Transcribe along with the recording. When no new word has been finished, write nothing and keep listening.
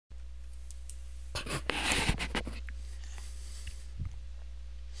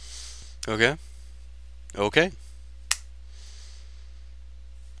Okay. Okay.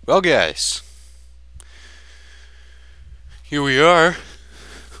 Well, guys, here we are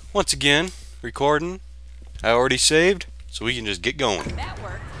once again recording. I already saved, so we can just get going. That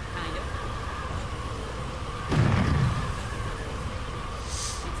worked, kind of.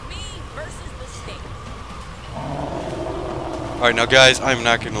 It's me versus the state. Alright, now, guys, I'm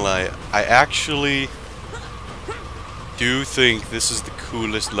not gonna lie. I actually do think this is the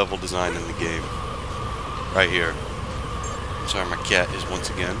coolest level design in the game. Right here. I'm sorry, my cat is once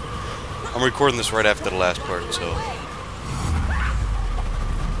again. I'm recording this right after the last part, so.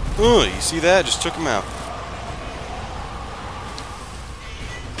 You see that? Just took him out.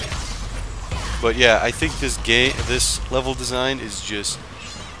 But yeah, I think this level design is just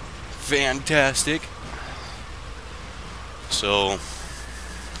fantastic. So,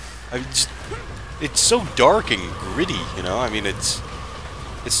 it's so dark and gritty, you know. I mean, it's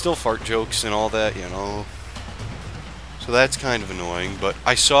still fart jokes and all that, you know. So that's kind of annoying. But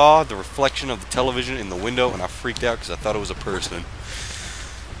I saw the reflection of the television in the window, and I freaked out because I thought it was a person.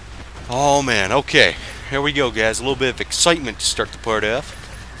 Oh man, okay. Here we go, guys. A little bit of excitement to start the part off.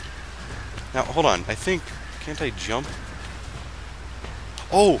 Now, hold on. I think... Can't I jump?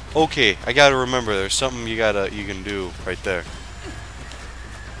 Oh, okay. I gotta remember. There's something you can do right there.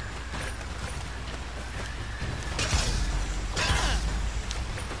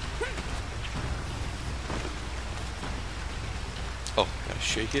 Oh, gotta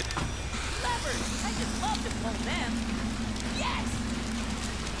shake it. Levers! I just love to pull them. Yes!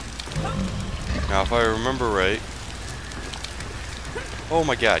 Now, if I remember right... Oh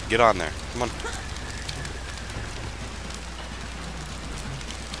my god, get on there. Come on.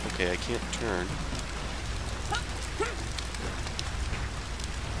 Okay, I can't turn.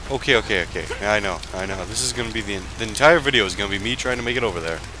 Okay. Yeah, I know. This is gonna be the entire video is gonna be me trying to make it over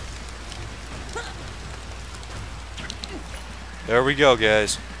there. There we go,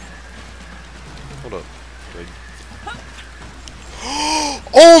 guys. Hold up.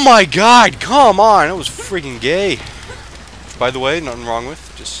 Oh my god, come on! That was freaking gay. Which, by the way, nothing wrong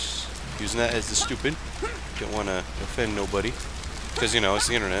with. Just using that as the stupid. Don't want to offend nobody. Because, you know, it's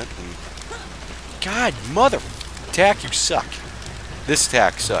the internet. And god, mother... Tack, you suck. This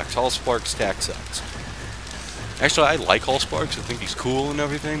tack sucks. Hall Sparks' tack sucks. Actually, I like Hall Sparks. I think he's cool and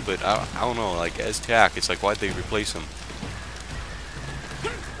everything. But I don't know, like, as tack, it's like, why'd they replace him?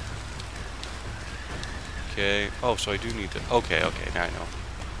 Okay. Oh, so I do need to... Okay, now I know.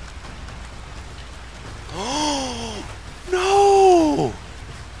 Oh no!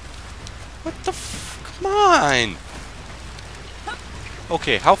 What the f... Come on!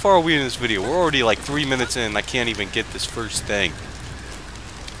 Okay, how far are we in this video? We're already like 3 minutes in and I can't even get this first thing.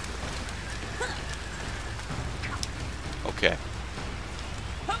 Okay.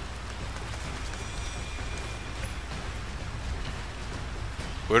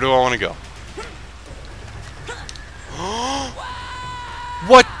 Where do I want to go?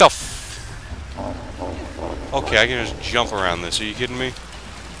 What the f... Okay, I can just jump around this. Are you kidding me?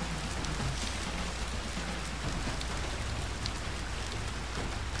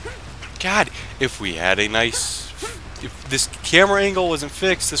 God, if we had a nice... If this camera angle wasn't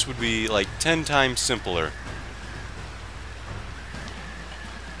fixed, this would be like 10 times simpler.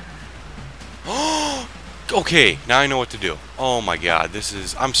 Okay, now I know what to do. Oh my god, this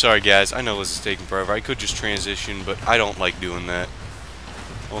is... I'm sorry, guys. I know this is taking forever. I could just transition, but I don't like doing that.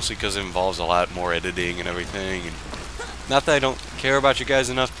 Mostly because it involves a lot more editing and everything. And not that I don't care about you guys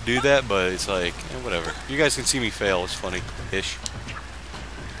enough to do that, but it's like, whatever. You guys can see me fail. It's funny-ish.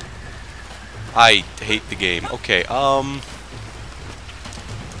 I hate the game. Okay,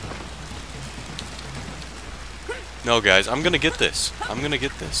 no, guys, I'm gonna get this. I'm gonna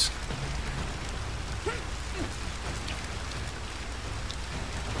get this.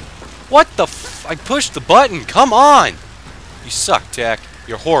 What the f... I pushed the button! Come on! You suck, Tack.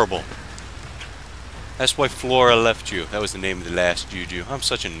 You're horrible. That's why Flora left you. That was the name of the last Juju. I'm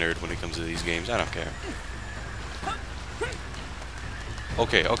such a nerd when it comes to these games. I don't care.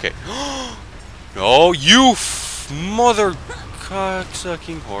 Okay. No, you mother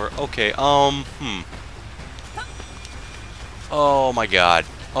cocksucking whore. Okay, Oh my god.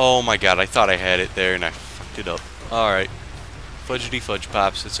 I thought I had it there and I fucked it up. Alright. Fudgety fudge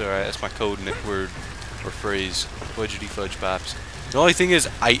pops. It's alright. That's my code word or phrase. Fudgety fudge pops. The only thing is,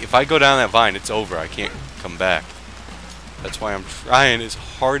 if I go down that vine, it's over. I can't come back. That's why I'm trying as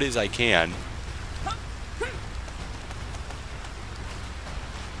hard as I can.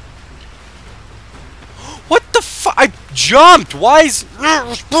 What the fuck? I jumped! Why is...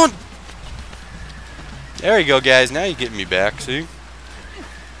 There you go, guys. Now you're getting me back, see?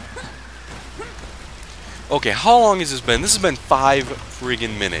 Okay, how long has this been? This has been 5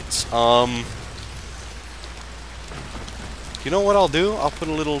 friggin' minutes. You know what I'll do? I'll put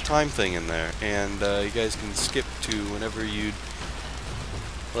a little time thing in there, and you guys can skip to whenever you'd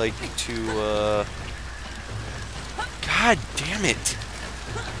like to, God damn it!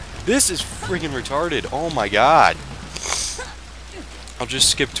 This is friggin' retarded. Oh my god. I'll just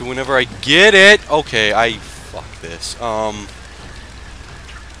skip to whenever I get it. Okay, fuck this.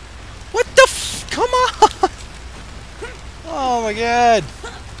 What the come on! Oh my god.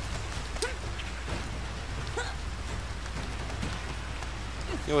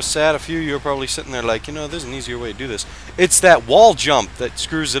 You know what's sad? A few of you are probably sitting there like, you know, there's an easier way to do this. It's that wall jump that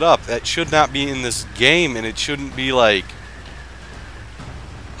screws it up. That should not be in this game, and it shouldn't be like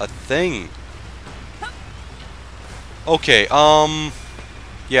a thing. Okay,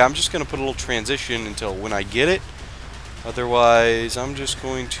 yeah, I'm just gonna put a little transition until when I get it. Otherwise, I'm just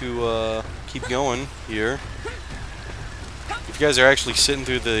going to keep going here. If you guys are actually sitting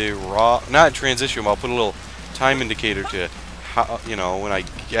through the raw, not transition, but I'll put a little time indicator to how, you know, when I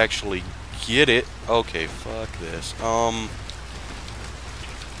actually get it. Okay, fuck this.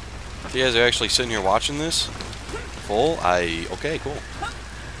 If you guys are actually sitting here watching this full, okay, cool.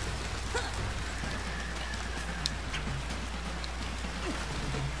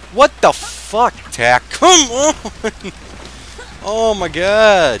 What the fuck, Tack? Come on! Oh my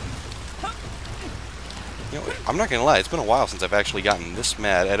god! You know, I'm not gonna lie, it's been a while since I've actually gotten this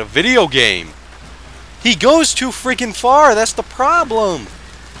mad at a video game. He goes too freaking far, that's the problem!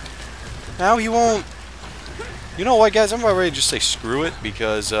 Now he won't... You know what, guys, I'm about ready to just say screw it,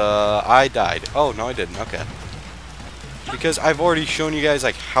 because I died. Oh, no I didn't, okay. Because I've already shown you guys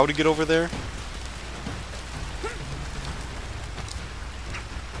like how to get over there.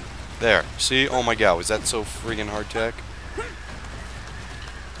 There. See? Oh my god, was that so friggin' hard, Tech?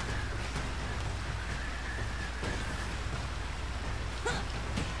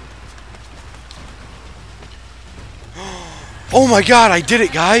 Oh my god, I did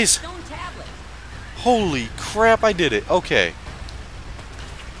it, guys! Holy crap, I did it. Okay.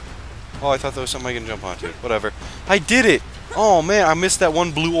 Oh, I thought there was something I can jump onto. Whatever. I did it! Oh man, I missed that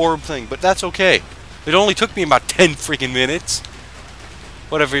one blue orb thing, but that's okay. It only took me about 10 freaking minutes.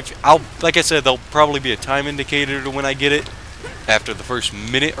 Whatever, like I said, there'll probably be a time indicator to when I get it after the first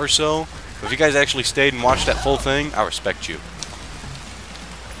minute or so. But if you guys actually stayed and watched that full thing, I respect you.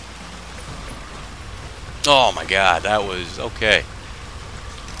 Oh my god, that was okay.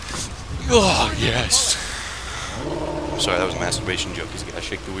 Oh, yes. I'm sorry, that was a masturbation joke. You gotta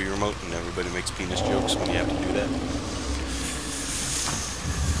shake the Wii remote and everybody makes penis jokes when you have to do that.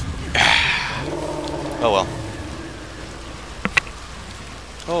 Oh well.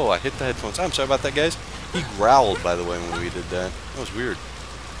 Oh, I hit the headphones. I'm sorry about that, guys. He growled, by the way, when we did that. That was weird.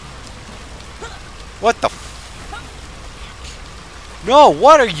 What the f... No,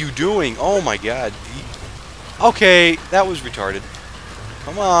 what are you doing? Oh my god. Okay, that was retarded.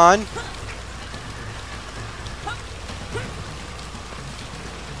 Come on.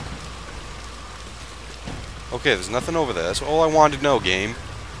 Okay, there's nothing over there. That's all I wanted to know, game.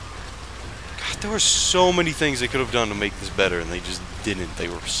 God, there were so many things they could have done to make this better, and they just didn't. They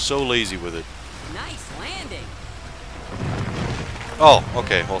were so lazy with it. Nice landing. Oh,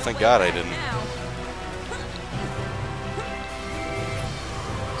 okay. Well, thank God I didn't.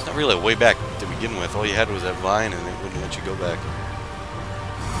 It's not really a way back to begin with. All you had was that vine, and it wouldn't let you go back.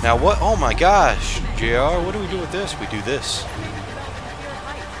 Now what? Oh my gosh, JR, what do we do with this? We do this.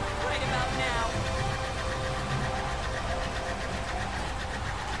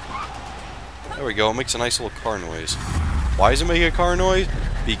 There we go. It makes a nice little car noise. Why does it make a car noise?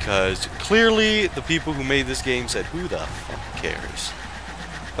 Because clearly the people who made this game said, who the fuck cares?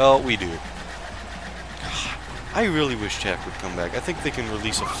 Well, we do. God, I really wish Jack would come back. I think they can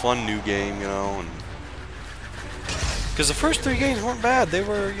release a fun new game, you know, and because the first 3 games weren't bad. They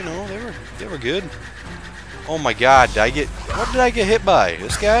were, you know, they were good. Oh my god, what did I get hit by?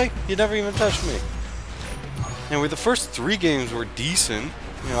 This guy? He never even touched me. Anyway, the first 3 games were decent.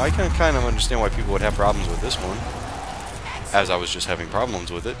 You know, I can kind of understand why people would have problems with this one. As I was just having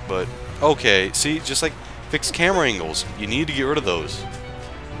problems with it, but okay, see, just like fixed camera angles. You need to get rid of those.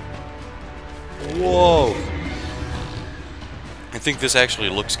 Whoa! I think this actually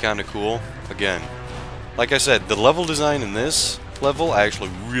looks kind of cool. Again, like I said, the level design in this level I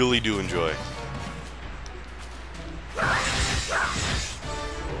actually really do enjoy.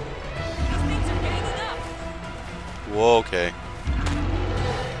 Whoa, okay.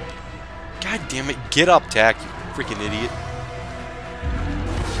 God damn it, get up, Tack, you freaking idiot.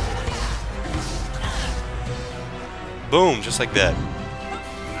 Boom, just like that.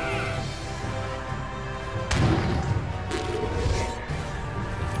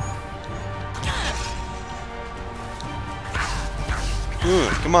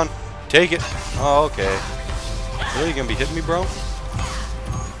 Come on. Take it. Oh, okay. Really, you gonna be hitting me, bro?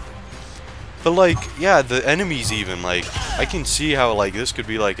 But, like, yeah, the enemies even, like, I can see how, like, this could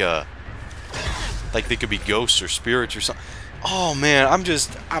be, like, a... Like, they could be ghosts or spirits or something. Oh, man,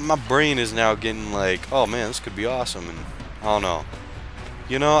 my brain is now getting, like, oh, man, this could be awesome, and I don't know.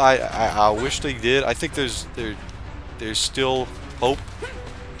 You know, I wish they did. I think there's still hope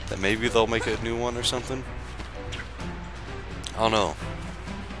that maybe they'll make a new one or something. I don't know.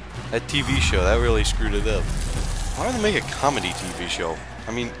 That TV show, that really screwed it up. Why don't they make a comedy TV show?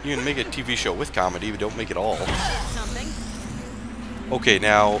 I mean, you can make a TV show with comedy, but don't make it all. Something. Okay,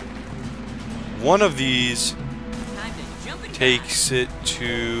 now, one of these Time to jump and takes it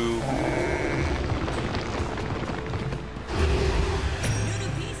to... New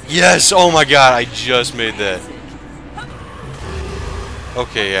pieces. Yes! Oh my god, I just made that.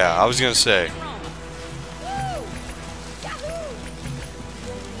 Okay, yeah, I was gonna say. Woo! Yahoo!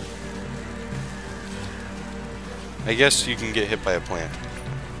 I guess you can get hit by a plant.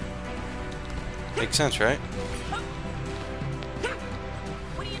 Makes sense, right?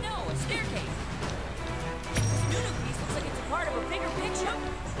 What do you know? A staircase. This new piece looks like it's part of a bigger picture.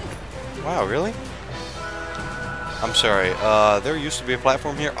 Wow, really? I'm sorry, there used to be a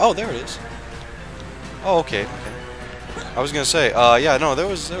platform here. Oh, there it is. Oh, okay, okay. I was gonna say, yeah, no, there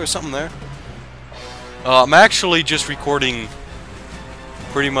was something there. I'm actually just recording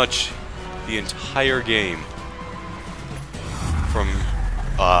pretty much the entire game from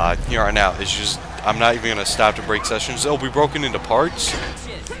here on out. It's just, I'm not even gonna stop to break sessions. They'll be broken into parts,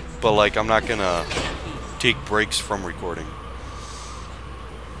 but like, I'm not gonna take breaks from recording.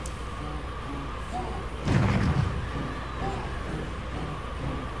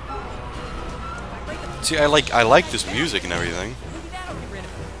 See, I like this music and everything. Maybe that'll get rid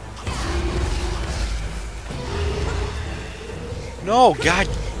of it. No, god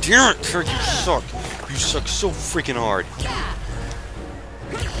damn it, Kirk, you suck. You suck so freaking hard.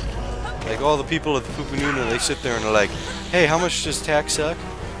 Like all the people at the Pupanuna, they sit there and they're like, hey, how much does Tack suck?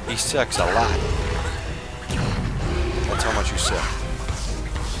 He sucks a lot. That's how much you suck.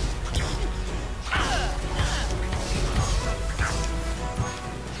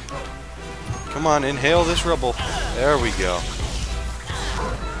 Come on, inhale this rubble. There we go.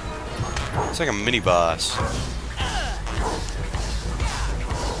 It's like a mini boss.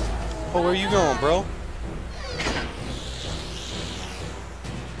 Oh, where are you going, bro?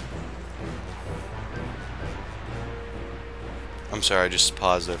 I'm sorry, I just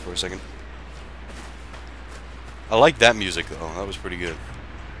paused there for a second. I like that music, though. That was pretty good.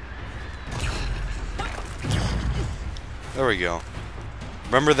 There we go.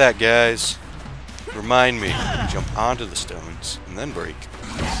 Remember that, guys. Remind me. Jump onto the stones, and then break.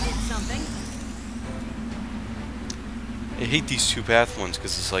 That did something. I hate these two path ones,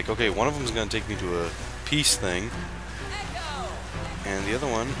 because it's like, okay, one of them is going to take me to a peace thing, Echo. and the other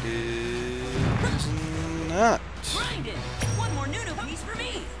one is not. Grind it. One more new piece for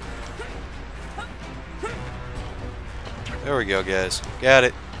me. There we go, guys. Got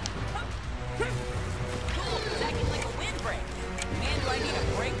it. Cool. It's acting like a windbreak. Man, do I need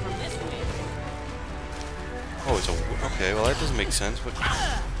a break from this wind. Oh, it's a... Okay, well, that doesn't make sense, but...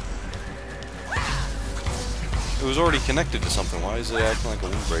 It was already connected to something. Why is it acting like a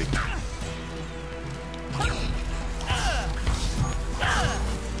windbreak?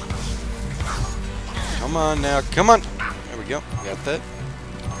 Come on now. Come on! There we go. Got that.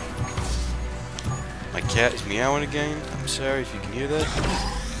 My cat is meowing again. I'm sorry if you can hear that.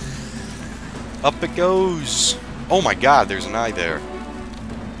 Up it goes! Oh my god, there's an eye there.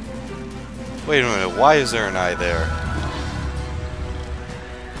 Wait a minute, why is there an eye there?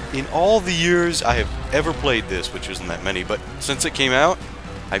 In all the years I have ever played this, which isn't that many, but since it came out,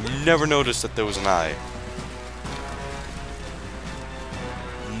 I've never noticed that there was an eye.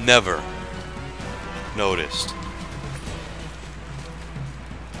 Never noticed.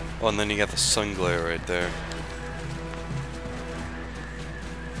 Oh, and then you got the sun glare right there.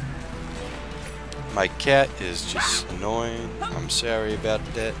 My cat is just annoying. I'm sorry about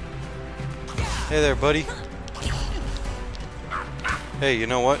that. Hey there, buddy. Hey, you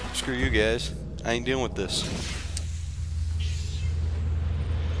know what? Screw you guys. I ain't dealing with this.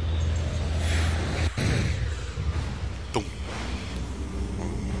 Boom.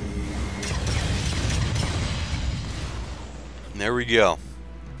 And there we go.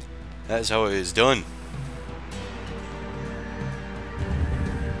 That's how it is done.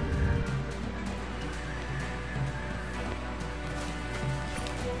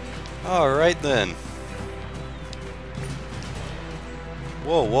 Alright then.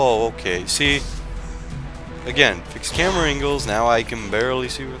 Whoa, whoa, okay. See, Again, fixed camera angles. Now I can barely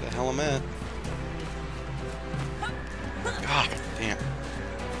see where the hell I'm at. God damn.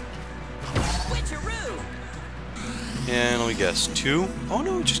 Switcheroo. And let me guess, 2? Oh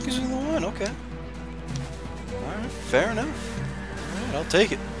no, it just gives me the 1. Okay. Alright, fair enough. Alright, I'll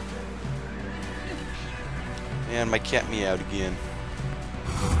take it. And my cat meowed again.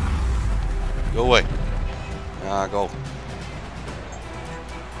 Go away. Ah, go.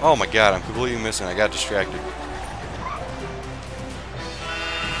 Oh my god, I'm completely missing. I got distracted.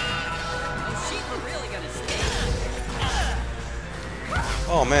 Those sheep are really gonna stay.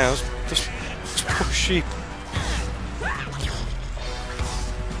 Oh man, this poor sheep.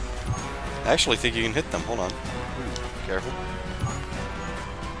 I actually think you can hit them. Hold on. Ooh, careful.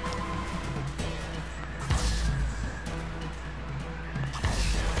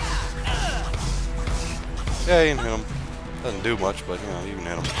 Yeah, you can hit them. Doesn't do much, but you know, you can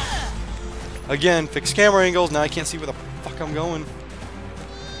hit them. Again, fixed camera angles. Now I can't see where the fuck I'm going.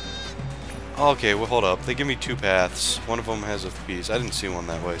 Okay, well, hold up. They give me 2 paths. One of them has a piece. I didn't see one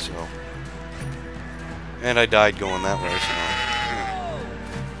that way, so. And I died going that way, so. Yeah.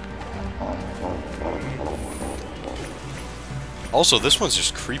 Also, this one's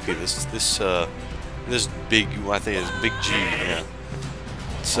just creepy. This big, I think it's Big G. Yeah.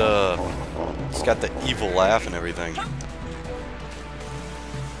 It's got the evil laugh and everything.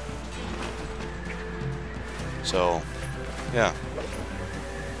 So, yeah.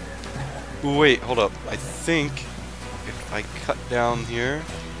 Ooh, wait, hold up. I think if I cut down here,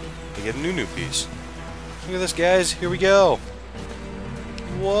 I get a new piece. Look at this, guys. Here we go.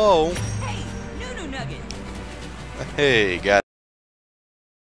 Whoa. Hey, Nunu Nugget. Hey, got.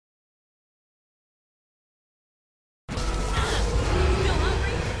 Still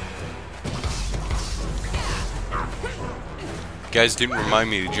hungry? Guys didn't remind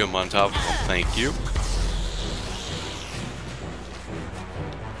me to jump on top of them. Thank you.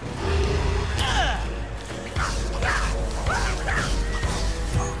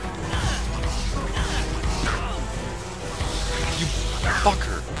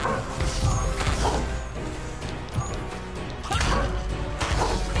 Fucker.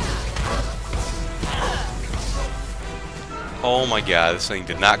 Oh my god, this thing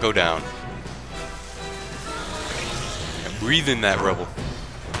did not go down. And breathe in that rubble.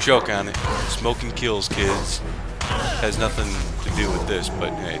 Choke on it. Smoking kills, kids. Has nothing to do with this,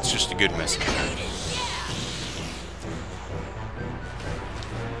 but hey, it's just a good message.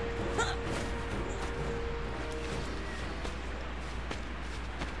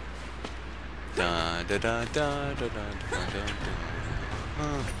 Da, da, da, da, da, da, da,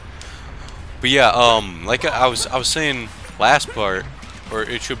 da. But yeah, like I was saying last part, or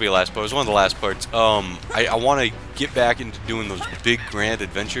it should be last part. It was one of the last parts. I want to get back into doing those big grand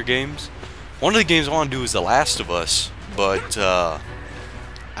adventure games. One of the games I want to do is The Last of Us, but I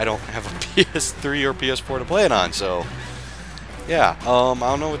don't have a PS3 or PS4 to play it on, so yeah, I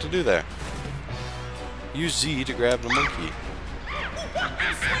don't know what to do there. Use Z to grab the monkey.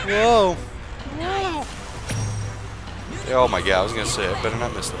 Whoa. Whoa. Oh my god, I was gonna say, I better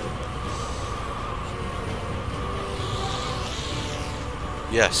not miss that.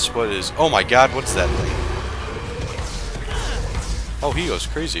 Yes, what is... Oh my god, what's that thing? Oh, he goes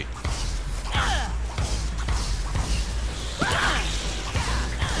crazy.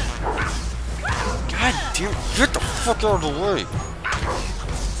 God damn, get the fuck out of the way.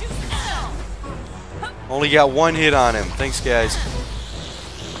 Only got 1 hit on him. Thanks, guys.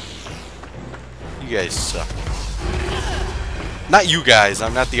 You guys suck. Not you guys,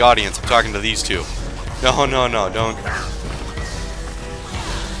 I'm not the audience. I'm talking to these two. No, no, no, don't.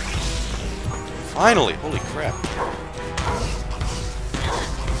 Finally, holy crap.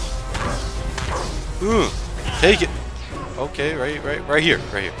 Take it. Okay, right here, right here.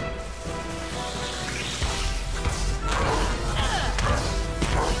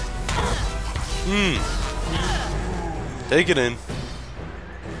 Take it in.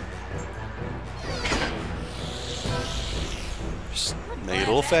 Just make it a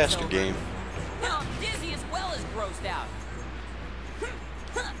little faster, game. Now I'm dizzy as well as grossed out.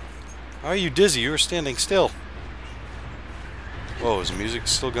 How are you dizzy? You were standing still. Whoa, is the music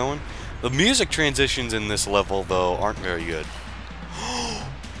still going? The music transitions in this level, though, aren't very good.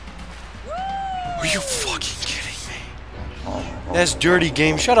 Are you fucking kidding me? That's dirty,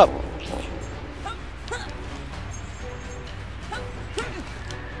 game. Shut up.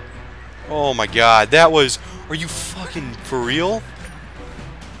 Oh my god, that was... Are you fucking for real?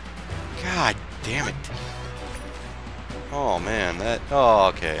 God damn it. Oh man, that... Oh,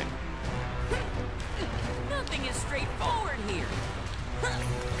 okay. Nothing is straightforward here.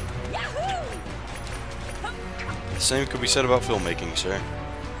 Yahoo! The same could be said about filmmaking, sir.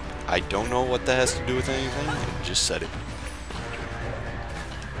 I don't know what that has to do with anything. I just said it.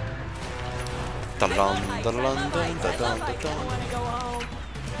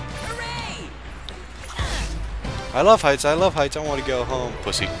 I love heights, I love heights, I want to go home.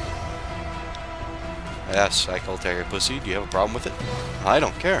 Pussy. Yes, I call Terry pussy. Do you have a problem with it? I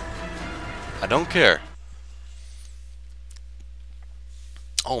don't care. I don't care.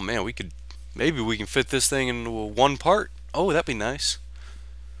 Oh man, we could... Maybe we can fit this thing into one part. Oh, that'd be nice.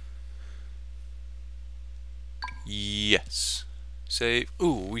 Yes. Save.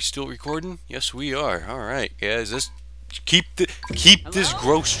 Ooh, we still recording? Yes, we are. All right, guys. Let's keep this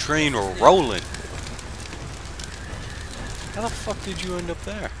gross train rolling. How the fuck did you end up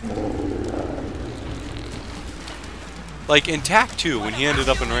there? Like in TAC 2, when he ended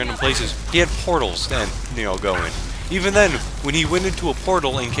up in random places, he had portals then, you know, go in. Even then, when he went into a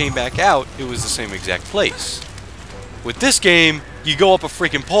portal and came back out, it was the same exact place. With this game, you go up a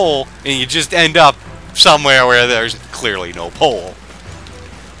freaking pole and you just end up somewhere where there's clearly no pole.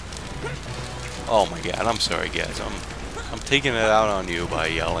 Oh my god, I'm sorry guys. I'm taking it out on you by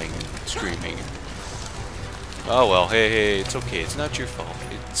yelling and screaming. Oh well, hey, it's okay. It's not your fault.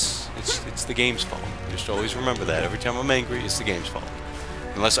 It's the game's fault. Just always remember that. Every time I'm angry, it's the game's fault.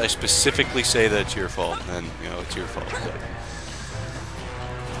 Unless I specifically say that it's your fault, then you know it's your fault. But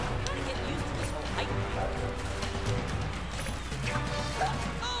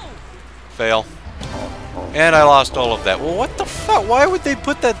fail. And I lost all of that. Well, what the fuck? Why would they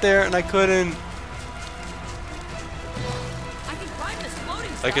put that there and I couldn't?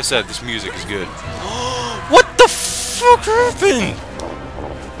 Like I said, this music is good. What the fuck happened?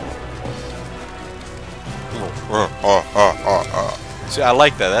 See, I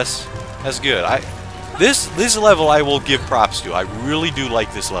like that. That's good. This level I will give props to. I really do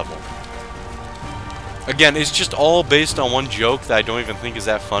like this level. Again, it's just all based on one joke that I don't even think is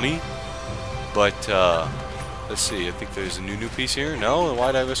that funny. But let's see. I think there's a new piece here. No,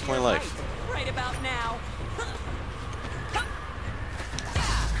 why'd I risk my life? Right about now.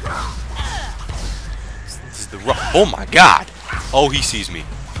 This is the rock. Oh my god! Oh, he sees me.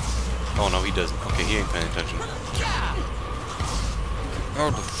 Oh no, he doesn't. Okay, he ain't paying attention. Out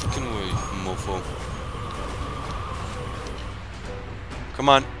of the fucking way, mofo. Come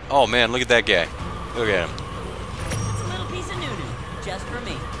on. Oh man, look at that guy. Look at him. It's a little piece of nunu, just for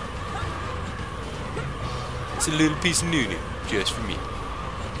me. It's a little piece of nunu, just for me.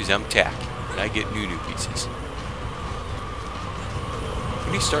 Because I'm tack, and I get nunu pieces.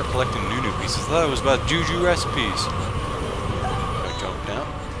 When you start collecting nunu pieces, I thought it was about juju recipes. I jump down.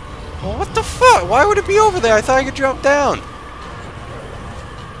 Oh, what the fuck? Why would it be over there? I thought I could jump down.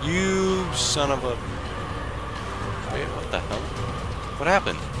 You son of a... Wait, what the hell? What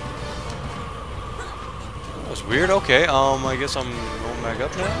happened? That was weird. Okay, I guess I'm going back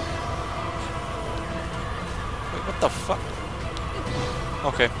up now. Wait, what the fuck?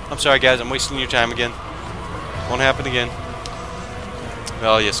 Okay, I'm sorry guys, I'm wasting your time again. Won't happen again.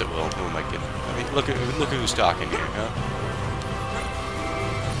 Oh, yes it will. Who am I kidding? I mean, look at who's talking here, huh?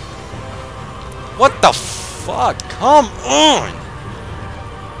 What the fuck? Come on!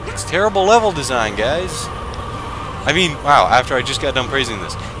 It's terrible level design, guys. I mean, wow, after I just got done praising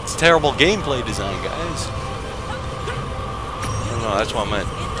this. It's terrible gameplay design, guys. No, that's what I meant.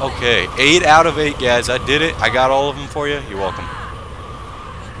 Okay, 8 out of 8, guys. I did it. I got all of them for you. You're welcome.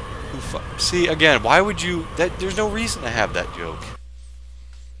 See, again, why would you... There's no reason to have that joke.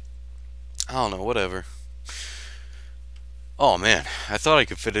 I don't know, whatever. Oh, man. I thought I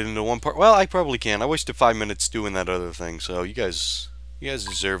could fit it into one part. Well, I probably can. I wasted 5 minutes doing that other thing, so you guys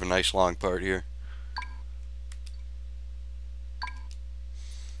deserve a nice long part here.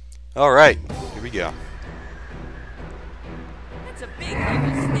 Alright, here we go. That's a big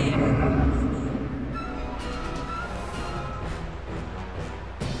mistake.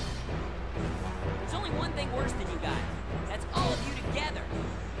 There's only one thing worse than you guys. That's all of you together.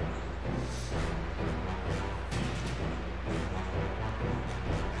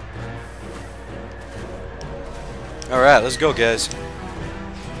 Alright, let's go, guys.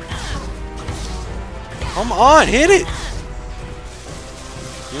 Come on, hit it!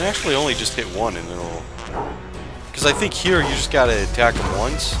 You can actually only just hit one and it'll... Because I think here you just gotta attack him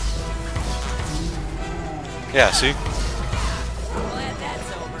once. Yeah, see? Glad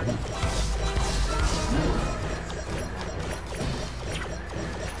that's over.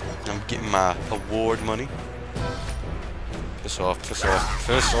 I'm getting my award money. Piss off, piss off,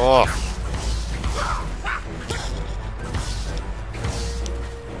 piss off!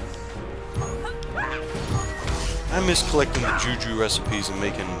 I miss collecting the juju recipes and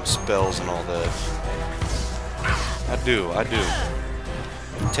making spells and all that. I do.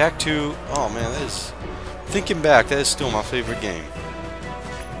 Attack 2. Oh man, that is... Thinking back, that is still my favorite game.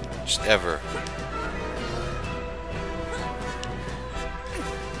 Just ever.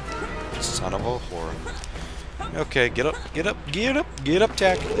 Son of a whore. Okay, get up, get up, get up, get up,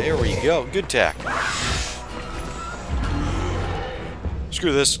 tack. There we go. Good tack.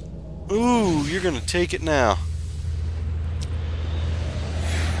 Screw this. Ooh, you're gonna take it now.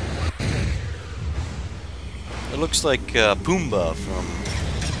 It looks like Pumbaa from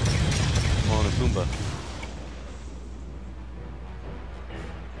Timon and Pumbaa.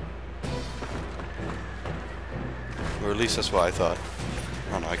 Or at least that's what I thought.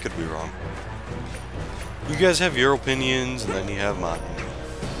 I don't know, I could be wrong. You guys have your opinions, and then you have mine.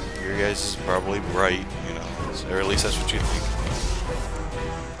 Your guys is probably right, you know, or at least that's what you think.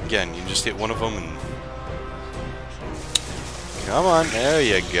 Again, you just hit one of them and... Come on, there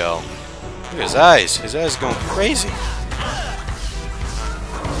you go. Look at his eyes. His eyes are going crazy.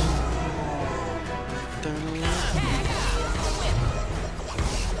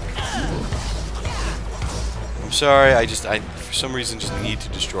 I'm sorry, I for some reason just need to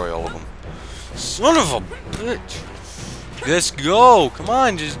destroy all of them. Son of a bitch! Let's go! Come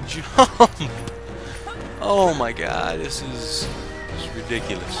on, just jump! Oh my god, this is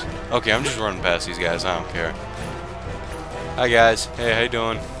ridiculous. Okay, I'm just running past these guys, I don't care. Hi guys, hey, how you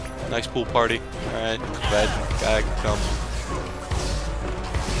doing? Nice pool party. Alright, bad guy can come.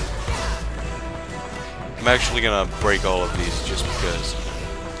 I'm actually gonna break all of these just because.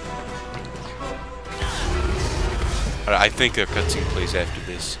 I think a cutscene plays after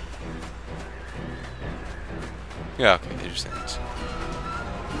this. Yeah, okay, they're just things.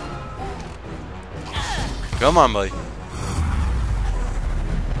 Come on, buddy.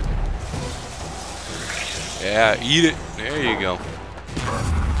 Yeah, eat it. There you go.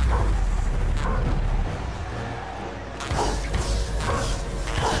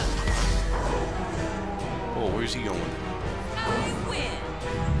 Oh, where's he going? I win.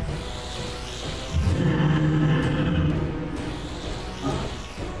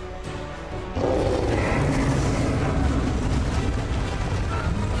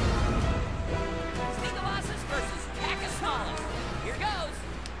 Sneakalossus versus Takasmalis. Here goes.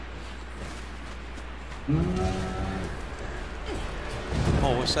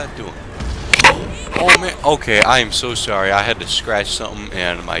 Oh, what's that doing? Oh man, okay, I am so sorry. I had to scratch something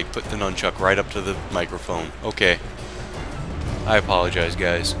and I put the nunchuck right up to the microphone. Okay. I apologize,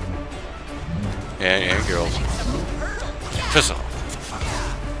 guys. And girls. Piss off.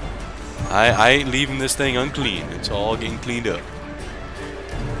 I ain't leaving this thing unclean. It's all getting cleaned up.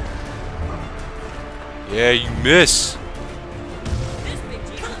 Yeah, you miss. This big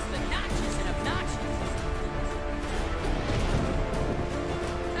deal is obnoxious and obnoxious.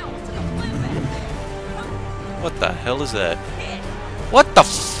 That almost took a flip back there. What the hell is that? What the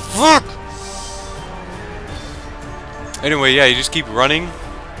fuck? Anyway, yeah, you just keep running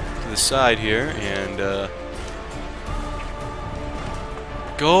to the side here and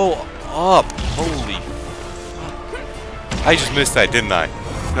go up. Holy fuck. I just missed that, didn't I?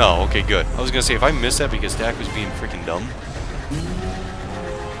 No, okay, good. I was gonna say, if I missed that because Dak was being freaking dumb.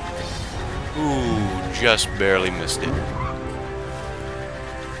 Ooh, just barely missed it.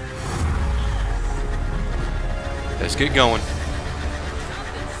 Let's get going.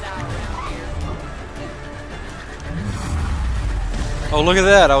 Oh, look at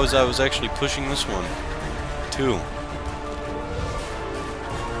that! I was actually pushing this one too.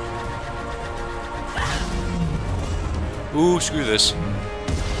 Ooh, screw this.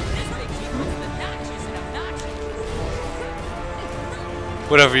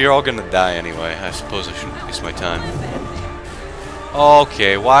 Whatever, you're all gonna die anyway. I suppose I shouldn't waste my time.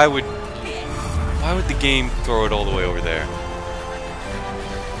 Okay, why would the game throw it all the way over there?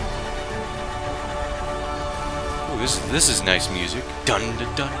 Ooh, this is nice music. Dun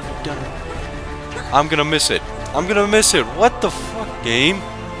dun dun dun. I'm gonna miss it. I'm gonna miss it. What the fuck, game?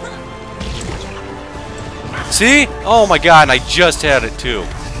 See? Oh my god, and I just had it too.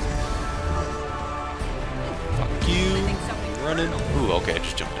 Fuck you. Running. Ooh, okay, I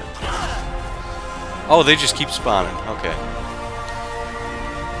just jumped in. Oh, they just keep spawning. Okay.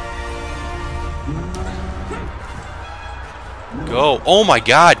 Go. Oh my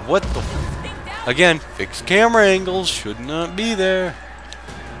god, what the... Again, fixed camera angles should not be there.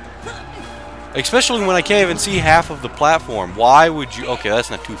 Especially when I can't even see half of the platform. Why would you... Okay, that's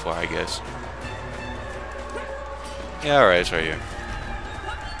not too far, I guess. Yeah, alright, it's right here.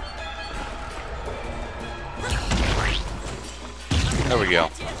 There we go.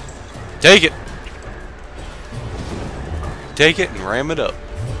 Take it! Take it and ram it up.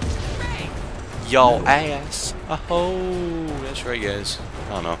 y'all ass. Oh, that's right, guys.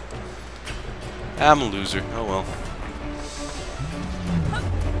 I don't know. I'm a loser. Oh well.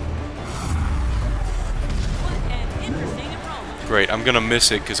 What an interesting aroma. Great. I'm gonna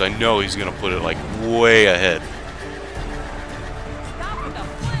miss it because I know he's gonna put it like way ahead. Stop with the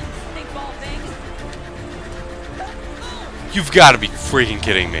flips, big ball thing. You've got to be freaking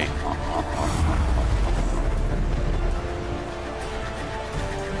kidding me.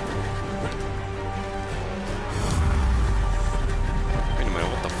 Wait a minute.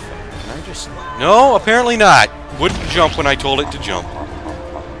 What the fuck? Can I just? No, apparently not. Wouldn't jump when I told it to jump.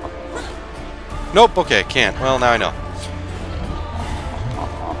 Nope. Okay, can't. Well, now I know.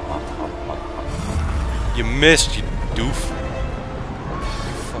 You missed, you doof. Are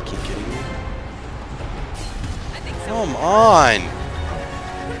you fucking kidding me? I think so. Come on!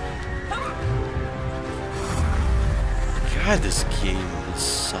 God, this game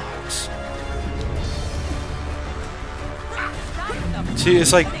sucks. Stop with the See,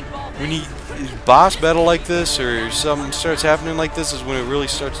 it's like big ball when thing. you boss battle like this or something starts happening like this is when it really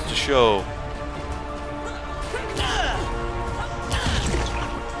starts to show.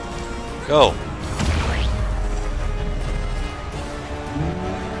 Go.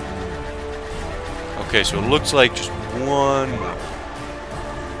 Okay, so it looks like just one more.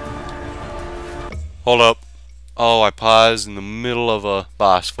 Hold up. Oh, I paused in the middle of a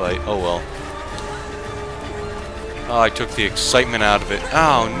boss fight. Oh well. Oh, I took the excitement out of it.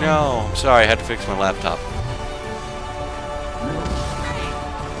 Oh no. I'm sorry, I had to fix my laptop.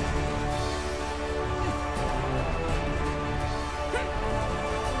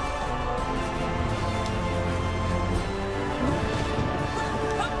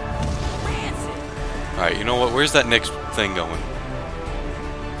 Alright, you know what? Where's that next thing going?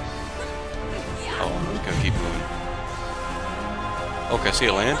 Oh, I'm just gonna keep moving. Okay, I see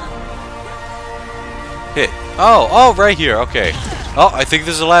it land. Hit. Oh, right here. Okay. Oh, I think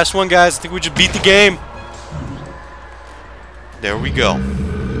this is the last one, guys. I think we just beat the game. There we go.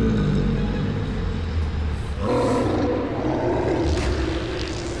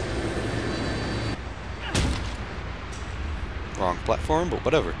 Wrong platform, but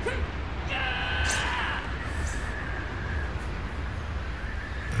whatever.